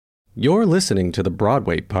You're listening to the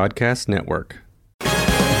Broadway Podcast Network.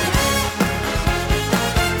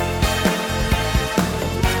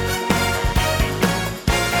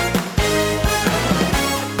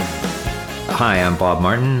 Hi, I'm Bob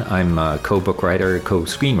Martin. I'm a co-book writer,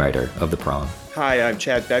 co-screenwriter of The Prom. Hi, I'm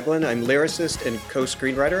Chad Beglin. I'm lyricist and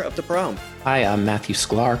co-screenwriter of The Prom. Hi, I'm Matthew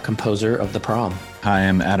Sklar, composer of The Prom. Hi,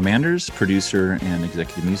 I'm Adam Anders, producer and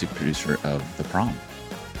executive music producer of The Prom.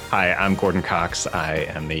 Hi, I'm Gordon Cox. I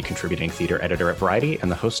am the contributing theater editor at Variety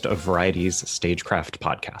and the host of Variety's Stagecraft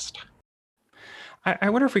podcast. I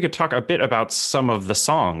wonder if we could talk a bit about some of the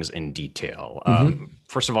songs in detail.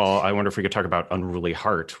 First of all, I wonder if we could talk about Unruly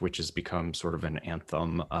Heart, which has become sort of an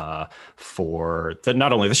anthem for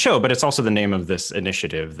not only the show, but it's also the name of this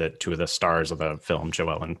initiative that two of the stars of the film,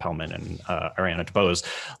 Joellen Pellman and Ariana DeBose,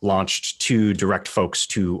 launched to direct folks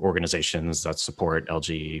to organizations that support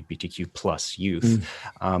LGBTQ plus youth.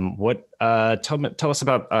 Tell us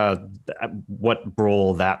about what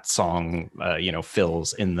role that song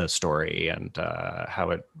fills in the story and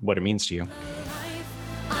what it means to you.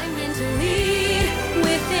 I'm meant to lead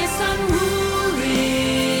with this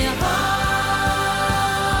unruly heart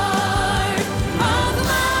of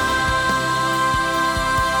mine.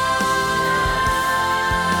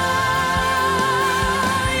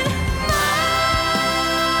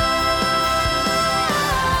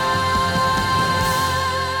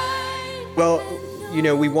 Well,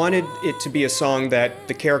 we wanted it to be a song that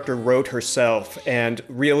the character wrote herself and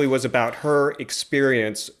really was about her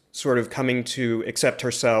experience sort of coming to accept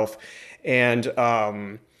herself. And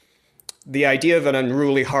the idea of an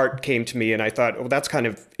unruly heart came to me, and I thought, oh, that's kind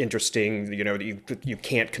of interesting. You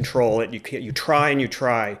can't control it. You try,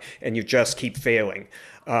 and you just keep failing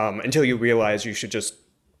until you realize you should just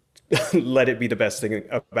let it be the best thing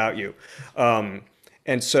about you.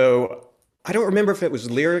 And so I don't remember if it was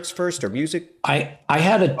lyrics first or music. I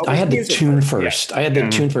had the tune first. Yeah. I had the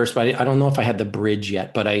tune first, but I don't know if I had the bridge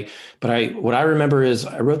yet. But what I remember is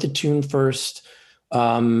I wrote the tune first,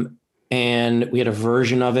 and we had a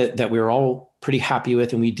version of it that we were all pretty happy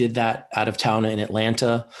with, and we did that out of town in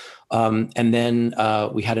Atlanta. And then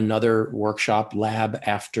we had another workshop lab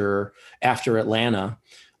after Atlanta,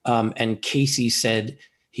 and Casey said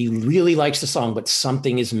he really likes the song, but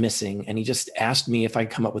something is missing. And he just asked me if I'd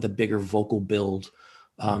come up with a bigger vocal build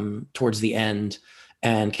towards the end.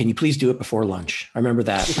 And can you please do it before lunch? I remember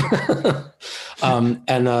that. So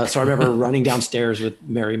I remember running downstairs with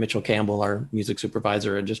Mary Mitchell Campbell, our music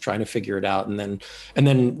supervisor, and just trying to figure it out. And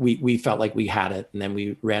then we felt like we had it. And then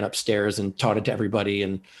we ran upstairs and taught it to everybody.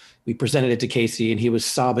 And we presented it to Casey, and he was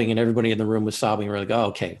sobbing, and everybody in the room was sobbing. We're like, oh,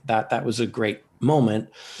 okay, that was a great moment.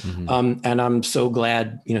 And I'm so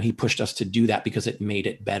glad, he pushed us to do that because it made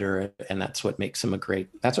it better. And that's what makes him a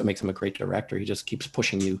great director. He just keeps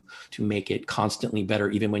pushing you to make it constantly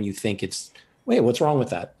better, even when you think wait, what's wrong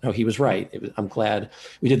with that? No, he was right. I'm glad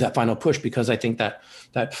we did that final push, because I think that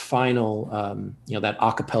final, that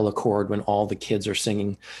a cappella chord when all the kids are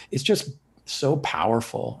singing, it's just so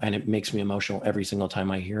powerful, and it makes me emotional every single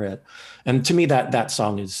time I hear it. And to me, that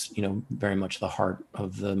song is, very much the heart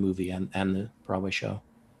of the movie and the Broadway show.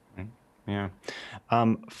 Yeah.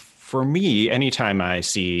 For me, anytime I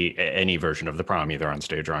see any version of The Prom, either on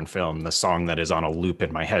stage or on film, the song that is on a loop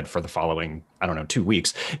in my head for the following, 2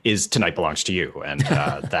 weeks is Tonight Belongs to You. And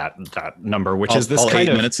that number, which is this all kind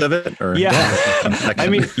 8 minutes of it? Or? Yeah.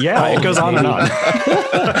 It goes on and on.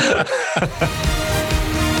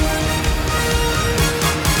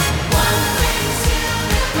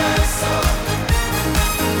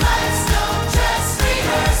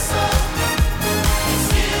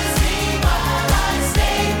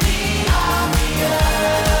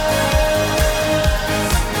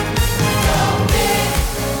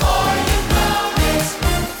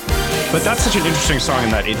 But that's such an interesting song in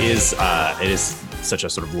that it is such a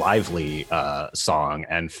sort of lively song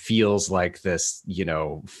and feels like this,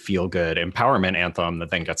 feel good empowerment anthem that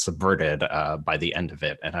then gets subverted by the end of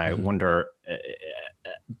it. And I wonder,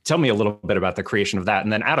 tell me a little bit about the creation of that.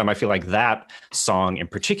 And then Adam, I feel like that song in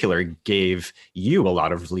particular gave you a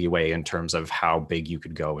lot of leeway in terms of how big you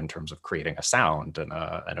could go in terms of creating a sound and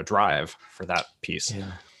a drive for that piece.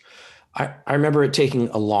 Yeah. I remember it taking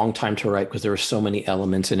a long time to write because there were so many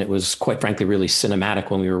elements, and it was quite frankly really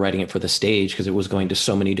cinematic when we were writing it for the stage because it was going to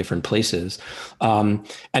so many different places. And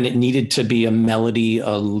it needed to be a melody,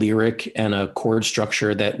 a lyric, and a chord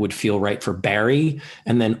structure that would feel right for Barry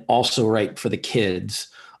and then also right for the kids.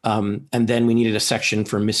 And then we needed a section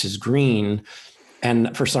for Mrs. Green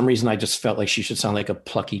And for some reason, I just felt like she should sound like a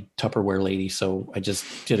plucky Tupperware lady. So I just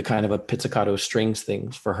did a kind of a pizzicato strings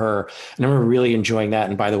thing for her. And I remember really enjoying that.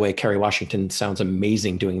 And by the way, Kerry Washington sounds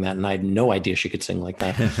amazing doing that. And I had no idea she could sing like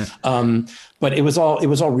that. But it was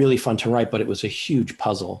all really fun to write, but it was a huge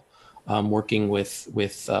puzzle working with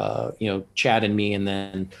Chad and me, and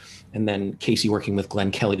then Casey working with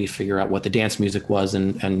Glenn Kelly to figure out what the dance music was.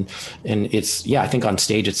 And it's, I think on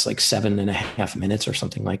stage it's like 7.5 minutes or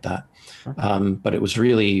something like that. But it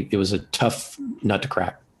was a tough nut to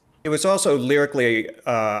crack. It was also lyrically,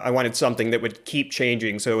 I wanted something that would keep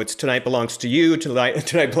changing. So it's Tonight Belongs to You,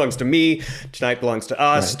 tonight belongs to me, tonight belongs to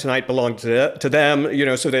us, right. Tonight belongs to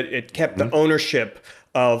them, so that it kept the ownership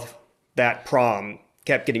of that prom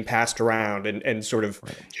kept getting passed around and sort of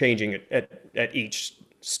changing at each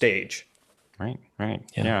stage. Right.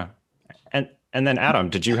 Yeah. And then Adam,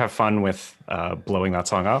 did you have fun with blowing that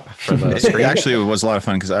song up for the screen? Actually, it was a lot of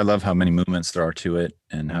fun because I love how many movements there are to it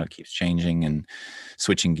and how it keeps changing and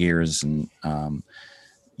switching gears. And,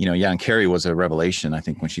 and Carrie was a revelation. I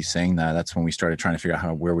think when she sang that, that's when we started trying to figure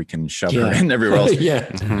out where we can shove her in everywhere else.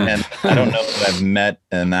 And I don't know that I've met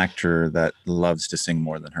an actor that loves to sing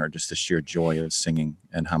more than her, just the sheer joy of singing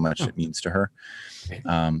and how much it means to her.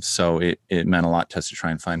 So it meant a lot to us to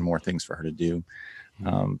try and find more things for her to do.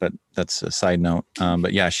 But that's a side note.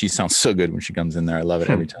 But yeah, she sounds so good when she comes in there. I love it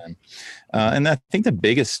every time. And I think the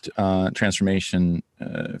biggest transformation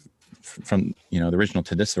from the original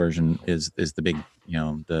to this version is the big,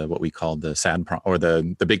 the what we call the sad prom, or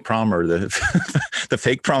the big prom, or the the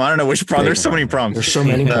fake prom. I don't know which prom. There's so many proms. There's so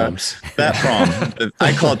many proms. That prom.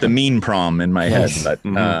 I call it the mean prom in my head, but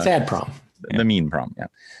sad prom. The mean prom,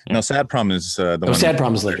 No, sad prom is the one. Sad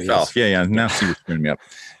prom is later. Yes. Yeah. Now see what's screwing me up.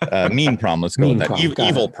 Mean prom. Let's go with that. Prom,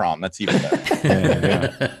 evil prom. That's even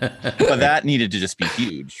better. But that needed to just be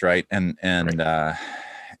huge, right? And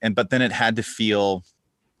but then it had to feel,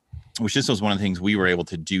 which this was one of the things we were able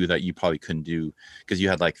to do that you probably couldn't do because you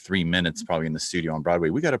had like 3 minutes probably in the studio on Broadway.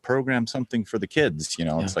 We got to program something for the kids.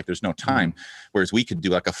 It's like there's no time. Whereas we could do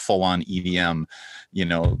like a full-on EDM,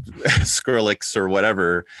 Skrillex or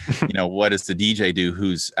whatever. What does the DJ do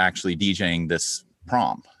who's actually DJing this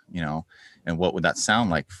prom? And what would that sound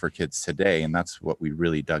like for kids today? And that's what we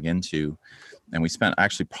really dug into. And we spent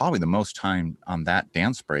actually probably the most time on that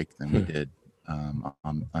dance break than we did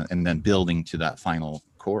and then building to that final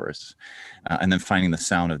chorus and then finding the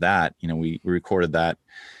sound of that. We recorded that,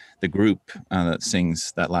 the group that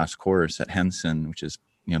sings that last chorus at Henson, which is,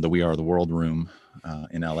 the We Are the World room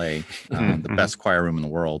in LA, the best choir room in the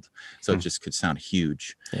world. So it just could sound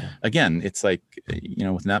huge. Again, it's like,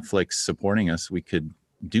 with Netflix supporting us, we could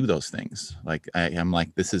do those things. Like I'm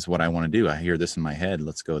like, this is what I want to do. I hear this in my head.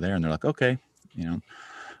 Let's go there. And they're like, okay,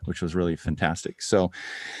 which was really fantastic. So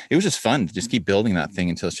it was just fun to just keep building that thing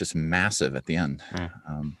until it's just massive at the end.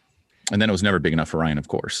 And then it was never big enough for Ryan, of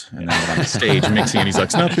course. And then on the stage mixing it, he's like,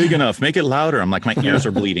 it's not big enough. Make it louder. I'm like, my ears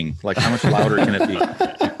are bleeding. Like, how much louder can it be?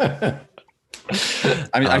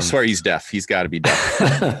 I mean, I swear he's deaf. He's got to be deaf.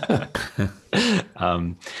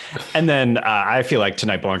 And then I feel like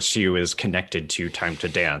Tonight Belongs to You is connected to Time to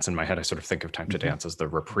Dance. In my head, I sort of think of Time to Dance as the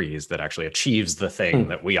reprise that actually achieves the thing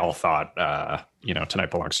that we all thought,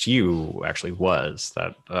 Tonight Belongs to You actually was.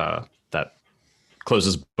 That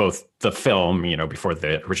closes both the film, before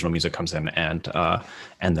the original music comes in, and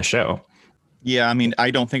the show. Yeah, I mean,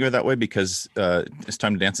 I don't think of it that way because It's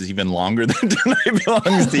Time to Dance is even longer than Tonight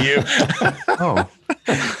Belongs to You.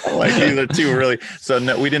 Like these are two really. So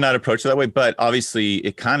no, we did not approach it that way, but obviously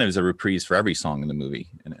it kind of is a reprise for every song in the movie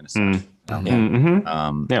in a sense.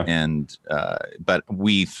 But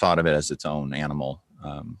we thought of it as its own animal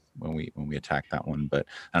when we attacked that one. But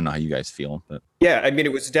I don't know how you guys feel. But yeah, I mean,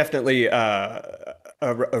 it was definitely a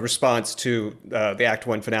response to the Act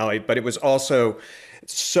One finale, but it was also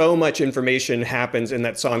so much information happens in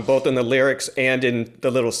that song, both in the lyrics and in the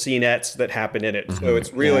little scenettes that happen in it. So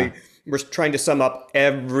it's really, we're trying to sum up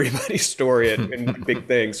everybody's story in one big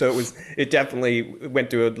thing. So it definitely went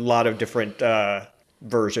through a lot of different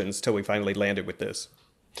versions till we finally landed with this.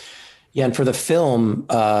 Yeah, and for the film,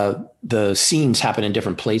 the scenes happen in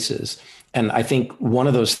different places. And I think one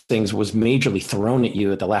of those things was majorly thrown at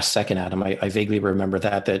you at the last second, Adam. I vaguely remember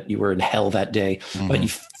that you were in hell that day, but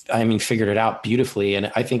you figured it out beautifully. And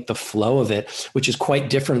I think the flow of it, which is quite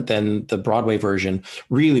different than the Broadway version,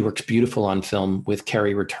 really works beautiful on film with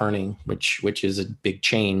Carrie returning, which is a big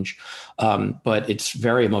change. But it's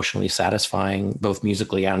very emotionally satisfying, both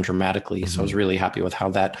musically and dramatically. So I was really happy with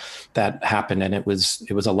how that happened. And it was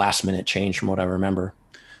a last minute change from what I remember.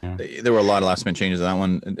 There were a lot of last minute changes on that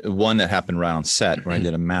one. One that happened right on set, where I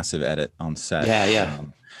did a massive edit on set.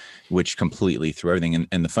 which completely threw everything.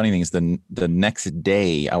 And the funny thing is, the next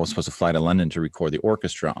day I was supposed to fly to London to record the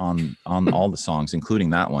orchestra on all the songs,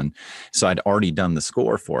 including that one. So I'd already done the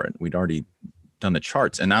score for it. We'd already done the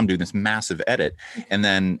charts, and now I'm doing this massive edit. And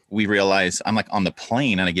then we realize I'm like on the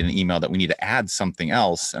plane, and I get an email that we need to add something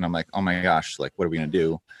else. And I'm like, oh my gosh, like, what are we going to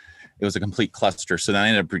do? It was a complete cluster. So then I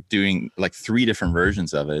ended up doing like 3 different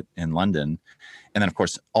versions of it in London. And then of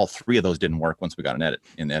course, all 3 of those didn't work once we got an edit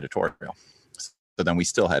in the editorial. So then we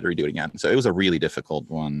still had to redo it again. So it was a really difficult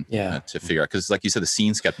one to figure out. Cause like you said, the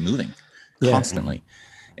scenes kept moving constantly.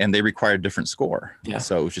 And they required a different score. Yeah.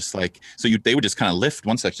 So it was just like, they would just kind of lift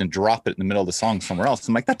one section and drop it in the middle of the song somewhere else.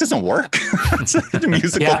 I'm like, that doesn't work. It's like a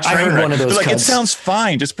musical train I heard one of those like, cuts. It sounds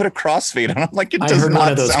fine. Just put a crossfade on. I'm like, it does I heard not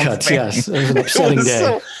one of those sound cuts. fine. Yes. It was an upsetting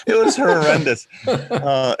day. It was horrendous.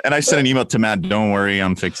 And I sent an email to Matt, don't worry,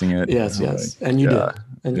 I'm fixing it. Yes. And you did.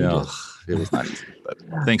 And you did. It was not easy, but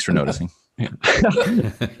thanks for noticing.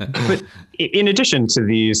 But in addition to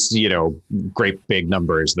these, great big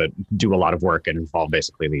numbers that do a lot of work and involve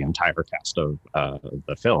basically the entire cast of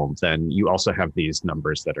the film, then you also have these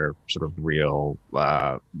numbers that are sort of real,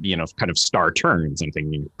 kind of star turns. I'm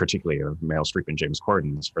thinking particularly of Meryl Streep and James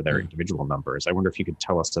Corden for their individual numbers. I wonder if you could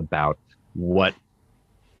tell us about what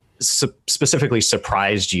specifically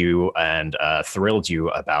surprised you and thrilled you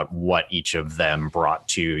about what each of them brought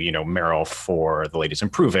to, Meryl for The Ladies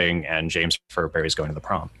Improving and James for Barry's Going to the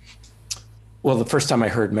Prom. Well, the first time I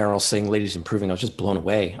heard Meryl sing Ladies Improving, I was just blown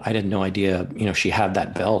away. I had no idea, she had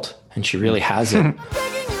that belt, and she really has it.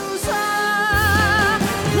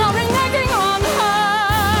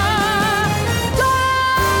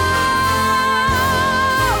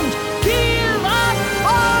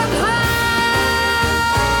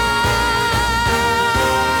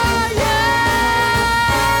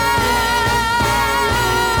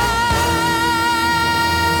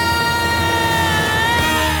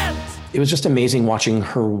 It was just amazing watching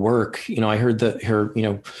her work. I heard I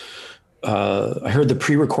heard the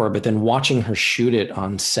pre-record, but then watching her shoot it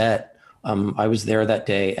on set, I was there that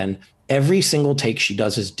day, and every single take she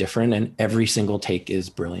does is different, and every single take is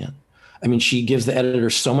brilliant. I mean, she gives the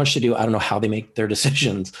editor so much to do. I don't know how they make their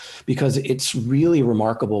decisions, because it's really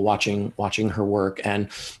remarkable watching her work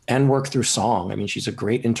and work through song. I mean, she's a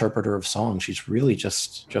great interpreter of song. She's really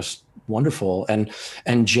just wonderful. And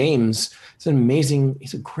James is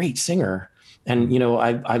he's a great singer. And,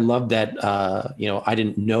 I love that, I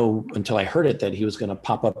didn't know until I heard it that he was going to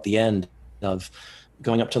pop up the end of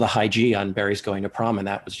going up to the high G on Barry's Going to Prom. And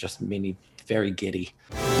that was just made me very giddy.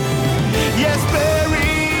 Yes,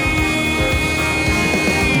 Barry!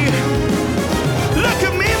 Look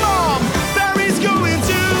at me, Mom! Barry's going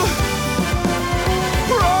to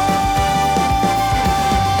prom!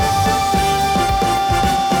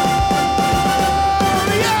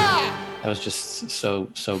 Yeah! That was just so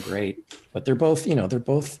great. But they're both,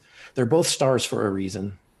 they're both stars for a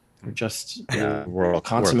reason. They're just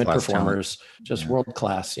consummate performers, just world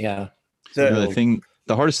class. Yeah.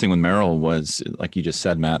 The hardest thing with Meryl was, like you just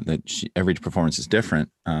said, Matt, that every performance is different.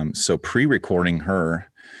 So pre-recording her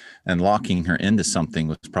and locking her into something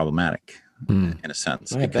was problematic in a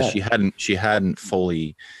sense, because she hadn't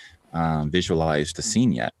fully visualized the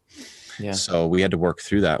scene yet. Yeah. So we had to work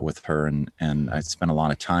through that with her, and I spent a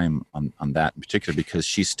lot of time on that in particular, because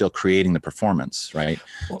she's still creating the performance, right?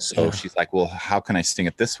 So she's like, well, how can I sing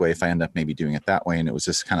it this way if I end up maybe doing it that way? And it was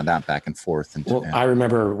just kind of that back and forth. I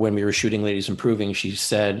remember when we were shooting Ladies Improving, she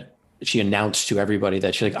announced to everybody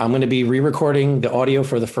that she's like, I'm going to be re-recording the audio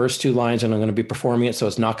for the first 2 lines, and I'm going to be performing it, so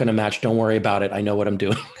it's not going to match. Don't worry about it. I know what I'm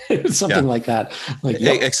doing. Something like that.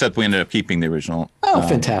 Except we ended up keeping the original. Oh,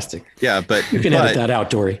 fantastic. Yeah, but you can edit that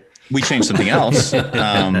out, Dory. We changed something else, but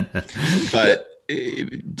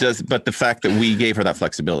the fact that we gave her that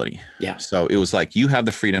flexibility. Yeah. So it was like, you have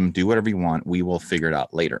the freedom, do whatever you want. We will figure it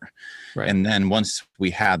out later. Right. And then once we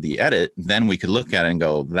had the edit, then we could look at it and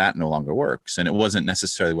go, that no longer works. And it wasn't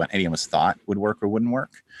necessarily what any of us thought would work or wouldn't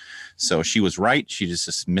work. So she was right. She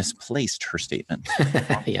just misplaced her statement,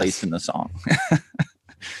 placed in the song.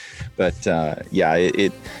 But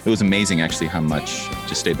it was amazing actually how much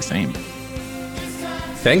just stayed the same.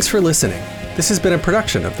 Thanks for listening. This has been a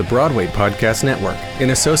production of the Broadway Podcast Network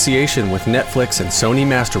in association with Netflix and Sony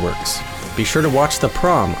Masterworks. Be sure to watch The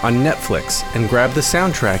Prom on Netflix and grab the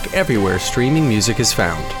soundtrack everywhere streaming music is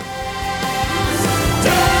found.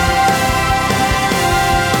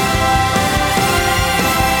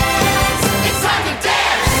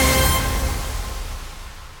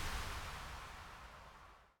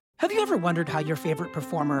 Have you ever wondered how your favorite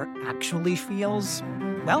performer actually feels?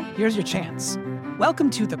 Well, here's your chance.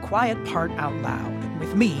 Welcome to The Quiet Part Out Loud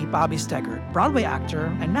with me, Bobby Steggert, Broadway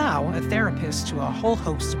actor and now a therapist to a whole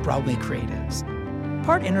host of Broadway creatives.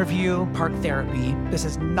 Part interview, part therapy, this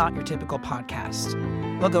is not your typical podcast.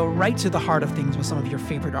 We'll go right to the heart of things with some of your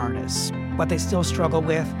favorite artists, what they still struggle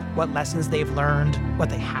with, what lessons they've learned,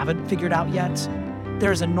 what they haven't figured out yet.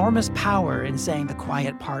 There's enormous power in saying the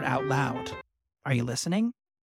quiet part out loud. Are you listening?